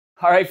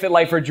All right, Fit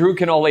Lifer, Drew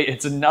Canoli.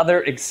 It's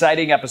another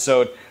exciting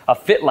episode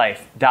of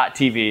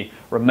FitLife.tv.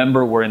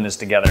 Remember, we're in this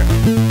together.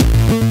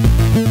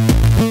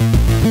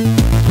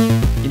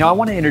 You know, I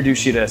want to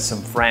introduce you to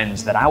some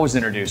friends that I was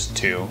introduced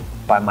to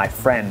by my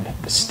friend,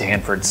 the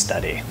Stanford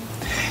study.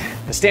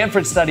 The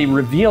Stanford study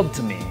revealed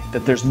to me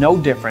that there's no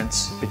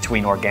difference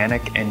between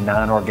organic and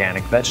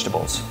non-organic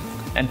vegetables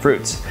and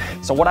fruits.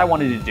 So what I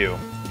wanted to do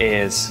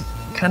is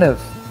kind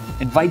of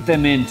invite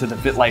them into the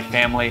Fit Life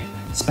family,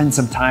 spend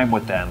some time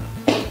with them,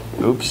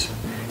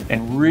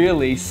 and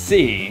really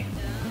see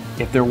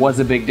if there was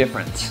a big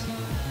difference.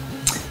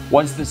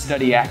 Was the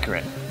study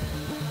accurate?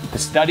 The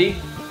study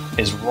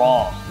is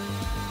wrong,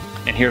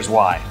 and here's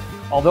why.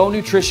 Although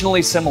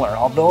nutritionally similar,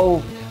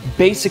 although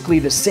basically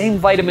the same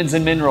vitamins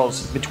and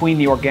minerals between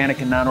the organic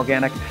and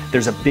non-organic,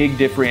 there's a big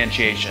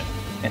differentiation,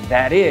 and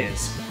that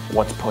is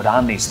what's put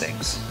on these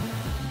things.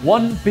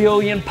 1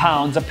 billion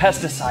pounds of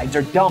pesticides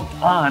are dumped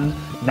on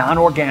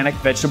non-organic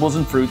vegetables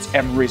and fruits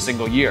every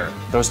single year.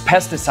 Those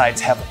pesticides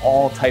have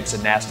all types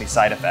of nasty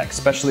side effects,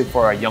 especially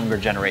for our younger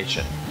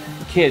generation.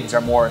 Kids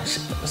are more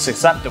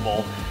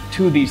susceptible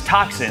to these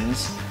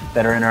toxins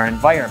that are in our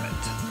environment.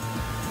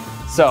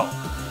 So,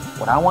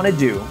 what I want to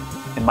do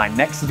in my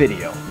next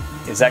video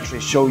is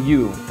actually show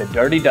you the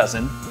dirty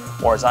dozen,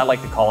 or as I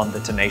like to call them, the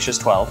tenacious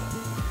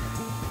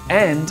 12.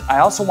 And I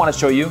also want to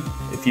show you,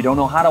 if you don't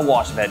know how to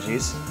wash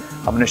veggies,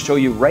 I'm going to show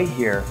you right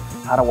here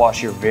how to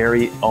wash your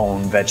very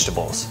own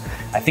vegetables.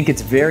 I think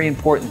it's very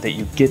important that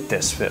you get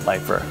this, Fit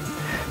Lifer,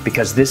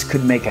 because this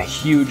could make a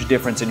huge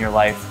difference in your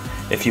life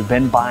if you've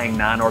been buying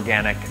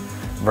non-organic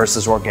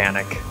versus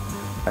organic.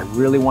 I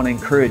really want to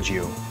encourage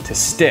you to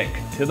stick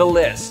to the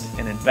list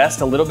and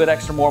invest a little bit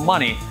extra more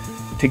money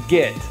to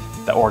get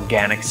the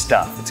organic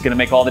stuff. It's going to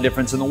make all the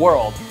difference in the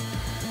world.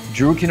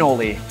 Drew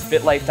Canoli,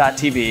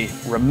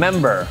 FitLife.tv.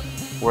 Remember,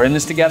 we're in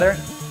this together.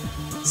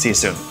 See you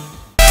soon.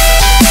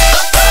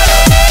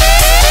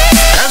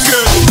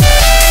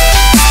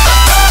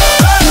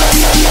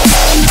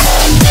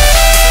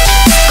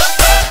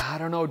 I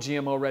don't know,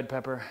 GMO red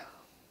pepper.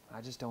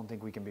 I just don't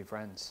think we can be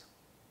friends.